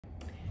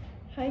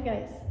Hi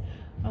guys,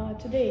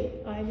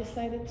 today I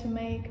decided to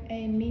make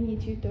a mini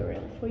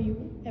tutorial for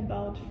you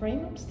about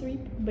frame up strip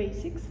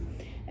basics,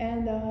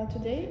 and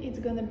today it's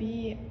gonna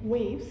be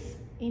waves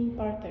in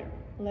parterre.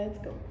 Let's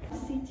go.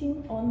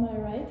 Sitting on my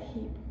right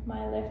hip,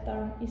 my left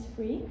arm is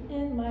free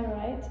and my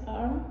right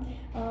arm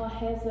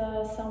has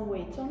some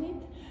weight on it.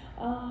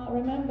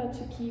 Remember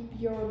to keep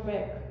your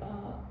back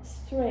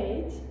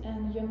straight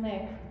and your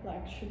neck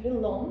should be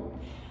long,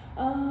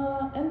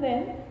 and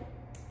then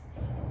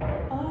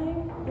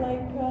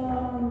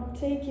I'm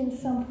taking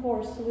some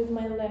force with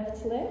my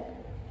left leg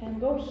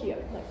and go here,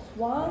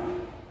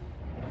 1,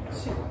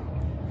 2.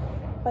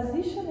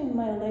 Position in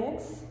my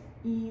legs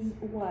is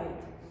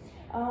wide.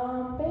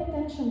 Pay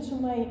attention to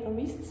my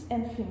wrists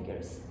and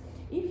fingers.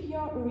 If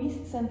your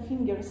wrists and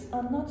fingers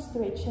are not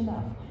stretched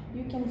enough,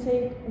 you can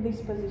take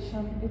this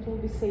position, it will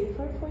be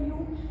safer for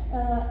you.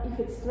 If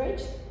it's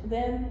stretched,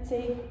 then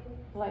take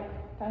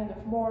kind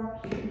of more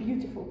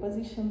beautiful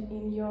position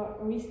in your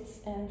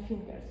wrists and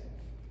fingers.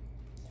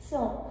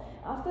 So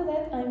after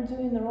that I'm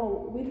doing a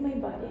roll with my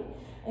body.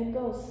 It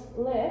goes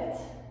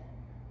left,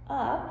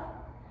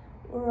 up,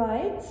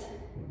 right,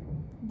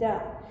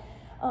 down.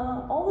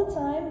 All the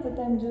time that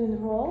I'm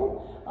doing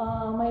roll,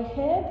 my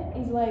head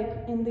is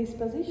in this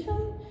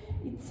position.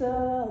 It's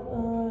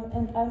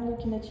and I'm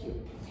looking at you.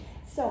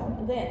 So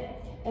then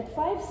at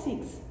 5,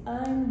 6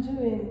 I'm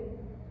doing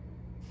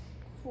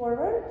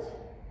forward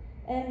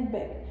and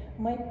back.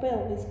 My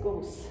pelvis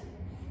goes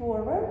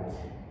forward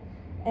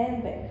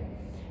and back,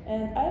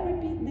 and I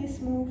repeat this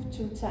move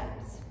 2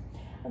 times.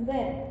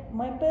 Then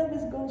my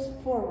pelvis goes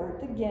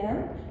forward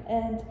again,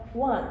 and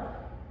 1,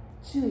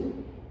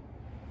 2,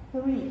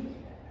 3,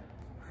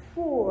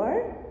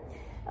 4.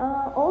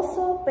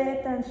 Also pay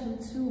attention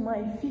to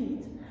my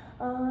feet.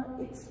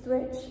 It's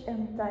stretched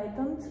and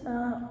tightened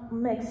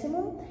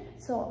maximum,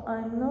 so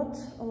I'm not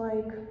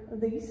like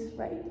this,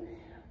 right?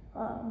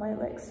 My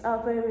legs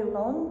are very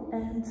long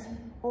and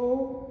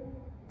all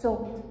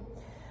toned.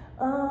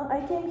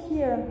 I came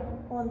here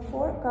on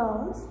 4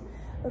 counts,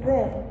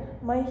 then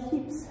my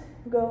hips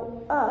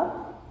go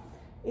up,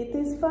 it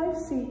is 5,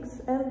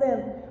 6, and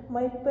then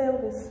my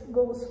pelvis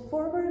goes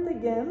forward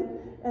again,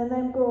 and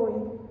I'm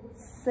going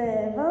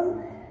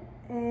 7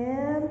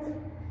 and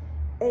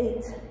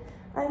 8.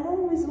 I'm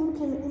always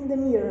looking in the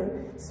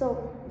mirror,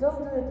 so don't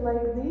do it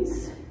like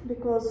this,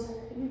 because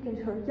you can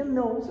hurt your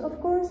nose,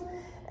 of course.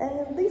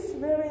 And this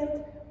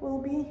variant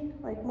will be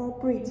more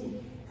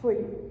pretty for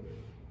you.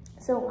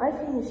 So I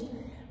finished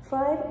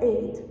 5,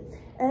 8,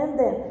 and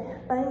then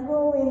I'm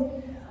going,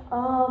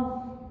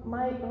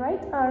 my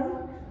right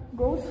arm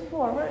goes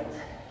forward.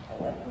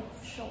 Let me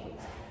show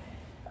it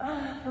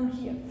from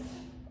here.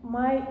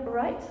 My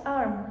right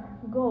arm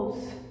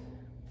goes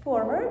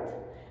forward,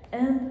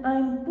 and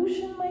I'm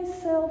pushing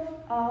myself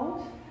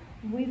out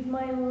with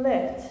my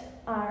left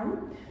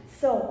arm.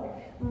 So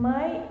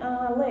my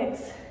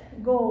legs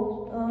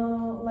go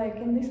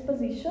in this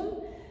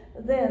position,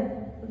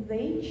 then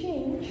they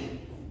change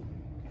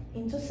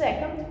into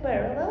second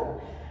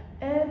parallel,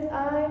 and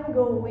I'm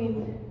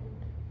going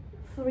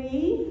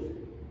 3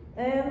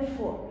 and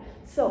 4.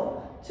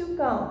 So 2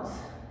 counts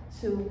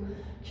to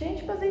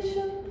change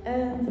position,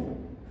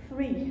 and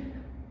 3,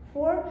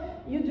 4,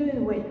 you're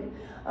doing wave.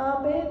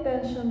 Pay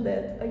attention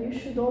that you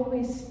should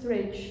always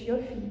stretch your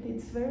feet,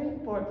 it's very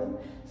important.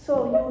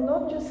 So you're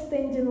not just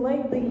standing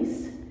like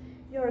this,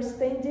 you're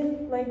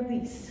standing like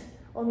this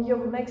on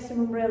your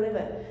maximum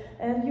releve,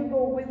 and you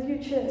go with your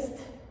chest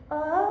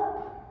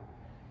up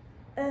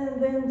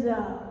and then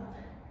down.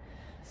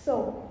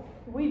 So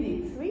we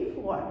did 3,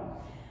 4.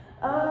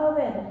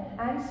 Then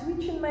I'm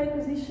switching my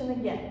position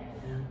again.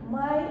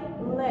 My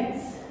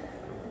legs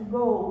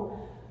go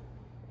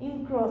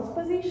in cross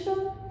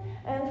position,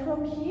 and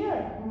from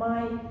here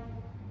my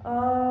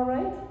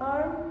right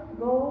arm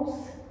goes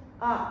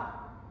up.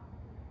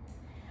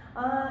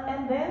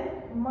 And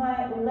then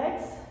my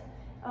legs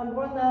are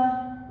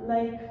gonna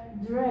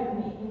drag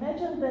me.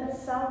 Imagine that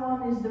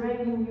someone is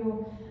dragging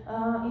you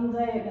in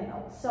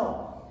diagonal.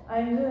 So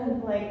I'm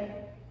doing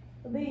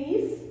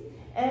this,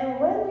 and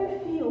when you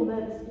feel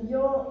that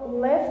your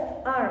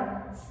left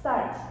arm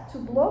starts to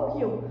block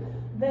you,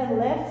 then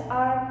left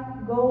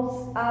arm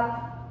goes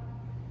up,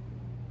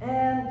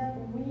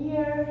 and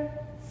we're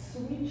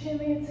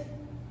switching it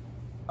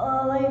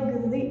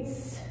like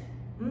this.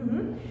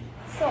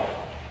 So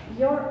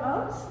your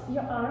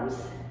arms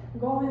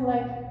going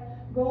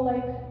go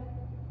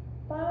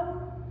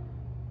pam,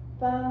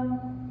 pam,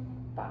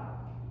 pam.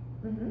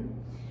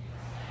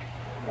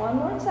 One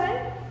more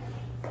time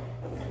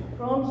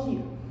from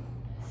here.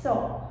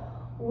 So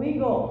we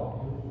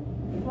go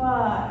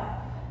 5,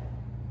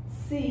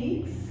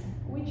 6,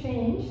 we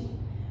changed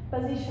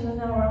position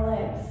in our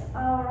legs.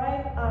 Our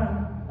right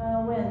arm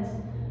went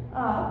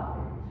up,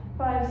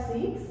 5,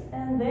 6,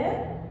 and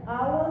then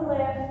our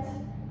left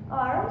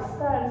arm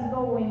starts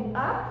going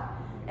up,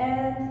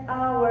 and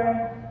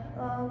our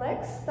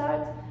legs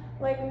start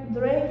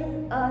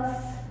dragging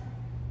us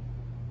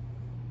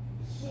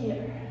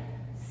here.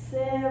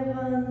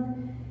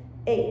 7,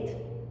 8.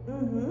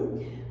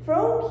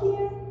 From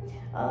here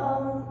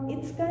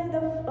It's kind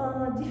of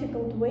a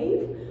difficult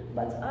wave,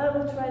 but I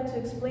will try to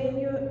explain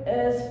you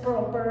as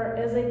proper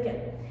as I can.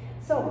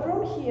 So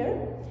from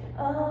here,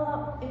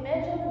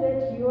 imagine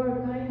that you're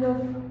kind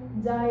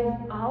of dive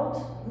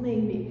out,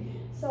 maybe.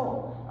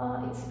 So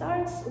it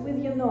starts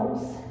with your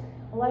nose,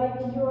 like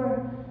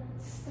you're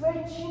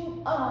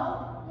stretching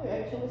up. You're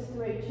actually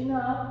stretching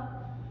up.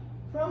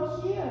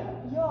 From here,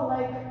 you're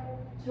like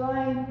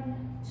trying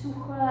to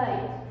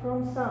hide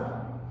from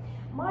someone.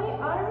 My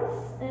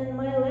arms and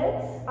my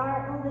legs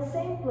are on the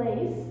same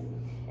place,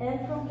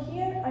 and from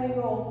here I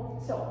go.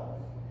 So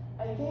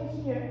I came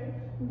here,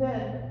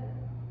 then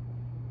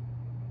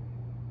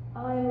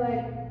I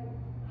like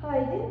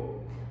hiding.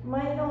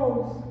 My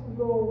nose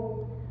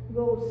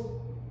goes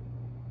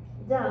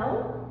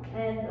down,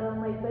 and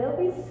my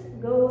pelvis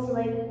goes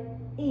like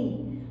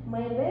in.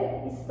 My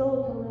back is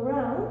totally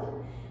round.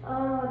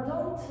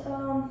 Don't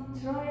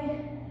try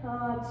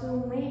to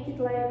make it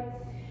like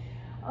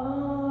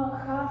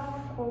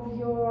half of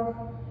your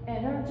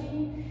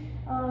energy.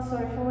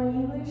 Sorry for my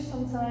English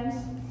sometimes.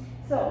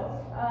 So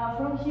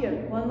from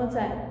here, one more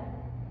time.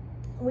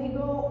 We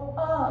go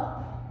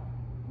up,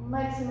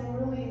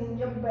 maximum release in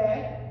your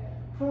back.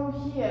 From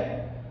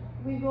here,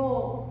 we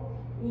go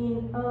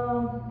in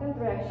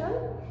contraction,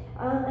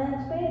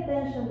 and pay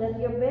attention that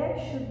your back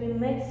should be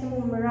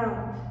maximum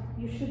round.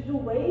 You should do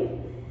wave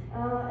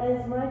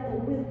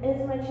with as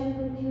much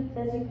amplitude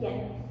as you can.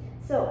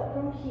 So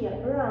from here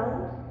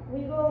round,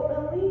 we go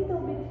a little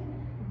bit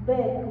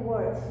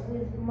backwards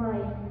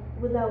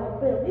with our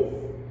pelvis,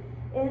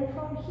 and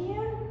from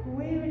here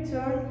we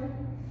return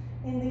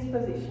in this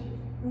position.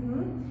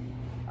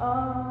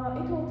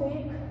 It will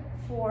take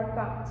 4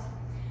 counts.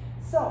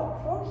 So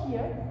from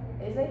here,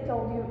 as I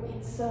told you,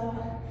 it's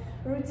a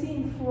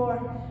routine for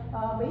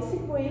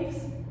basic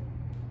waves.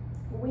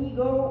 We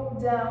go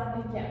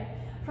down again.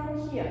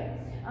 From here,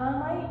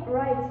 my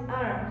right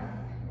arm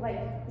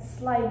like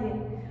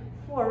sliding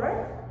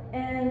forward,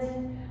 and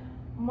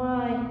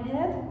my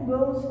head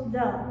goes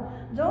down.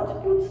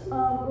 Don't put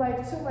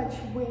like too much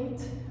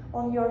weight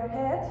on your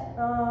head.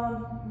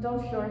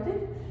 Don't hurt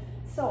it.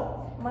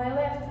 So my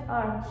left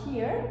arm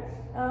here,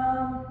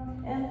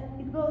 and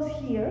it goes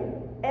here.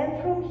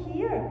 And from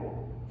here,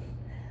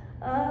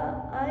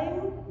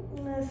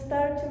 I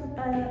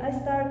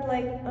start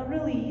like a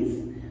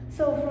release.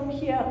 So from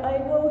here, I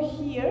go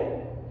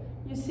here.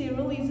 You see,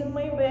 release in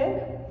my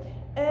back.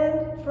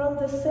 And from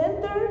the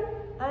center,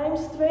 I'm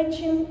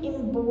stretching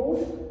in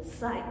both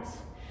sides.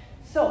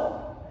 So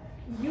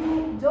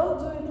you don't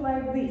do it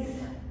like this.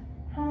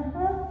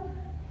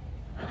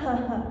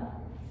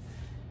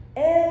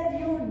 And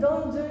you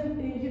don't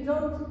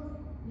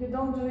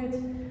do it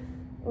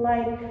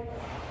like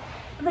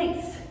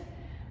this.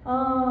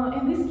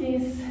 In this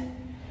case,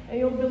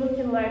 you'll be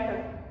looking like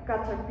a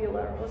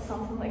caterpillar or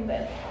something like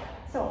that.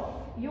 So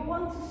you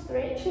want to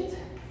stretch it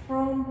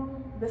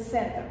from the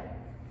center.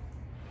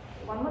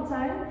 One more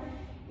time.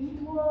 It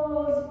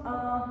was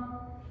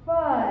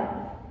 5,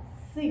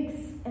 6,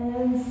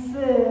 and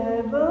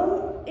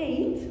 7,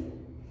 8.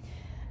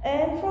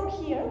 And from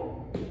here,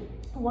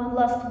 one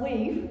last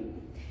wave.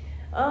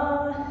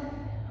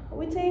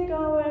 We take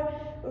our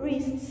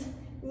wrists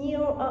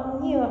near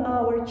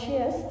our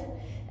chest,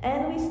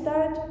 and we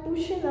start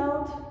pushing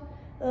out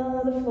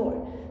the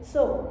floor.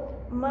 So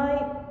my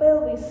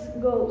pelvis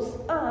goes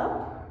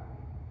up.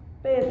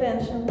 Pay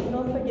attention,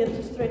 don't forget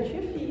to stretch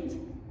your feet.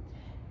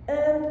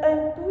 And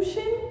I'm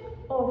pushing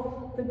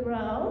off the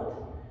ground,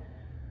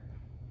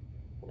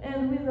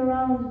 and with a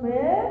round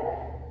back,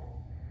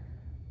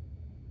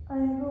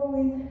 I'm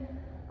going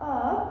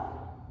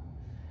up,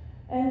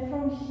 and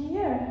from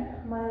here,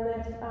 my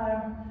left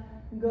arm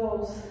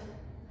goes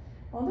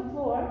on the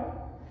floor.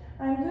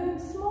 I'm doing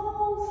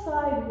small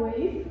side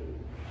wave,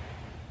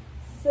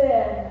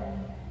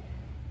 7,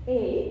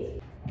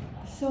 8.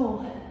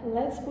 So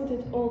let's put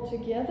it all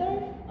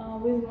together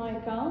with my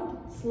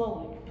count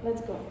slowly.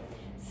 Let's go.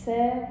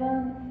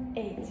 7,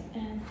 8,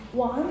 and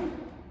 1,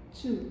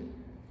 2,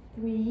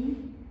 3,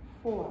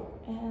 4,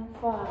 and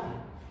 5,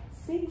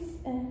 6,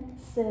 and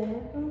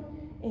 7,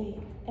 8,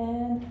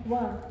 and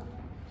 1,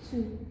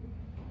 2,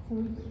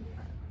 3,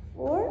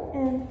 4,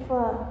 and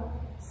 5,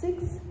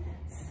 6,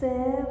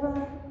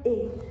 7,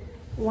 8,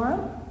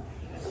 1,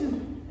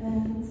 2,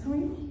 and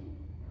 3,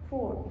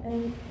 4,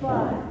 and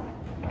 5,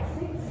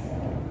 6,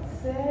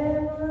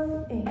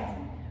 7, 8,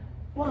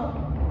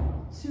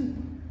 1, 2,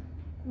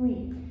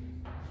 3,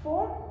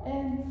 4,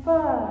 and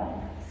 5,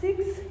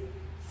 6,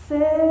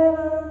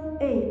 7,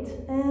 8,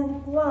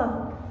 and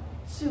 1,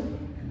 2,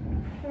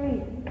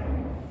 3,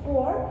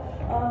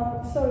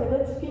 4. Sorry,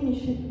 let's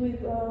finish it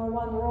with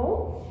one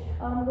roll.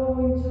 I'm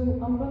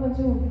gonna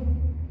do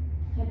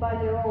a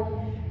body roll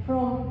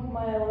from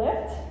my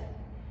left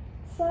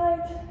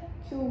side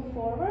to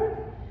forward,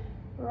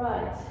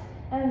 right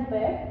and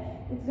back.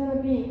 It's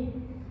gonna be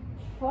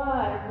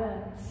 5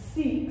 and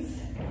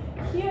 6.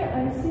 Here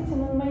I'm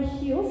sitting on my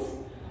heels.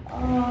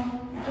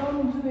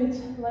 Don't do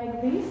it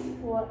like this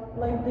or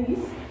like this.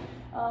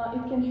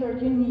 It can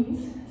hurt your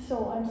knees.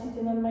 So I'm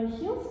sitting on my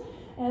heels,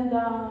 and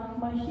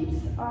my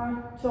hips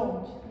are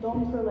toned,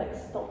 don't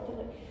relax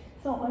totally.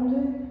 So I'm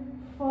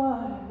doing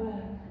 5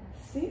 and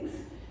 6,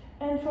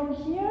 and from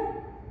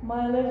here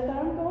my left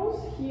arm goes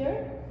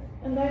here,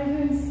 and I'm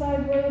doing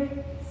sideways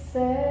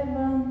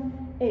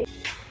 7, 8.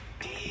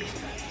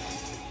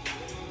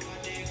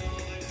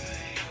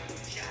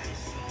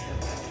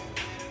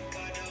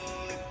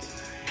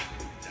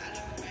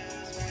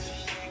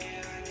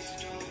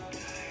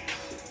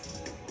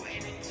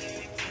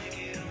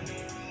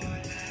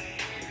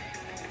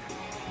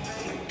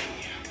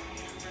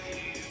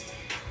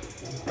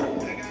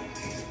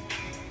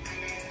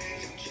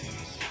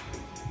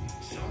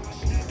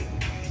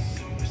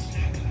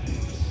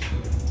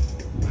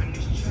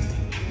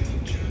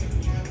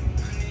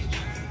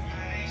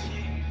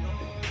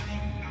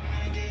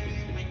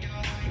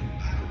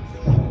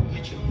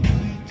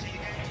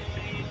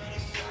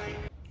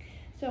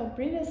 So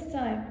previous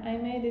time I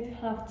made it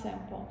half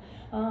tempo,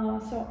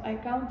 so I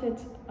counted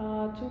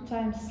 2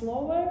 times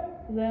slower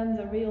than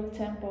the real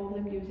tempo of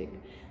the music.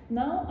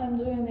 Now I'm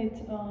doing it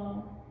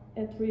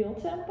at real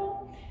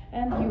tempo,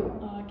 and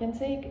you can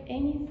take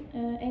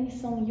any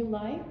song you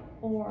like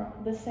or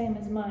the same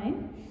as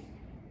mine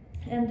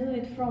and do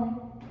it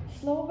from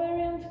slow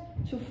variant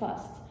to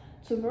fast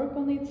to work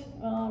on it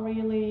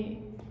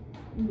really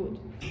good.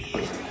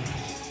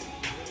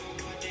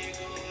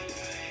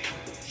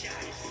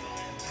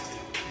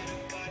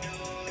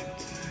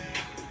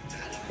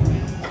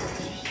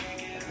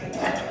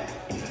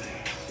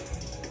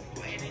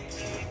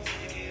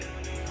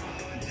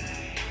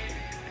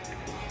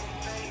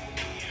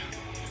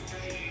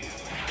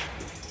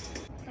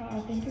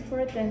 Thank you for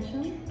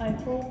attention. I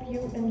hope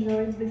you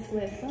enjoyed this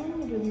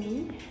lesson with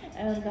me,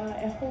 and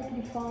I hope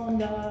you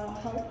found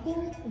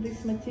helpful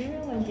this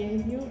material I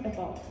gave you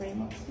about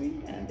frame-up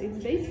street and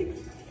its basics.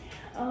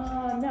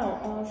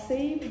 Now,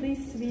 save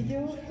this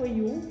video for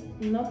you,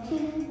 not to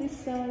lose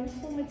this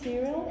useful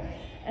material,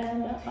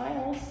 and I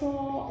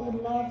also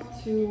would love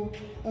to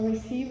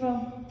receive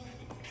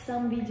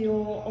some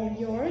video of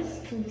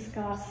yours to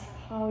discuss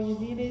how you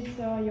did it,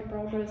 your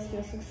progress,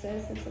 your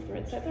success, etc,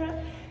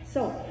 etc.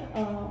 So,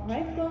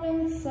 write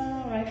comments,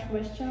 write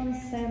questions,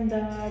 send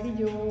a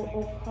video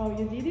of how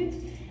you did it,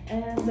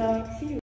 and see you.